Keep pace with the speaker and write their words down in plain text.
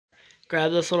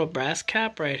grab this little brass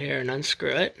cap right here and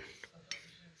unscrew it.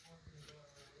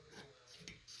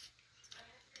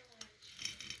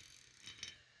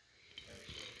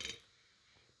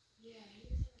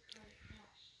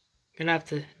 You're gonna have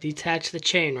to detach the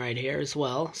chain right here as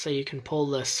well so you can pull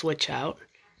the switch out.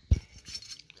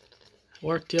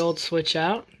 Work the old switch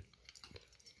out.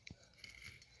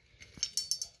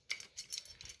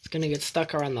 It's gonna get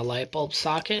stuck around the light bulb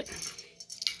socket.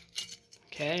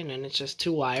 Okay, and then it's just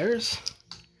 2 wires.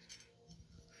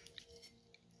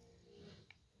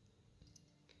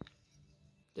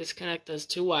 Disconnect those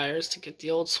 2 wires to get the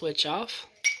old switch off.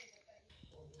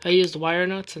 I used wire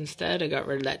nuts instead. I got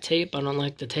rid of that tape. I don't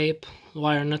like the tape. The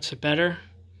wire nuts are better.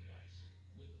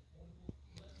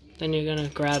 Then you're gonna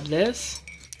grab this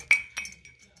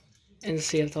and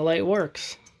see if the light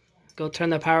works. Go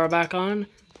turn the power back on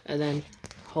and then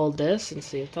hold this and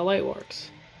see if the light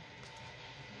works.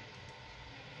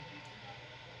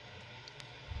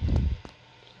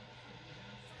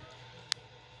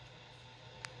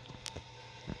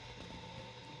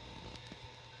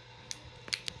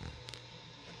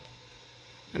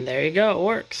 And there you go, it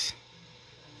works.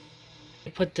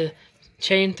 You put the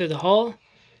chain through the hole.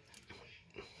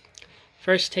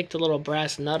 First take the little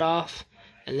brass nut off,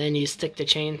 and then you stick the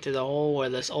chain through the hole where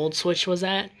this old switch was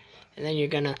at, and then you're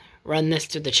gonna run this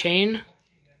through the chain,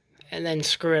 and then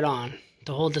screw it on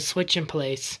to hold the switch in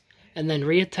place, and then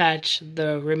reattach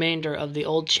the remainder of the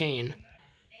old chain.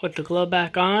 Put the glow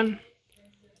back on,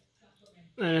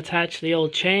 and attach the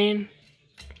old chain.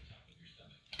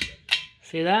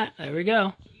 See that? There we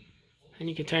go. And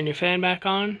you can turn your fan back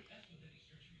on.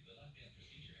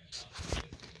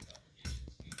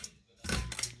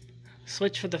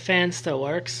 Switch for the fan still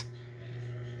works.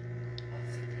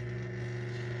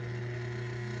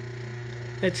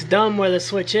 It's dumb where the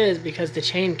switch is because the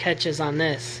chain catches on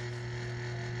this.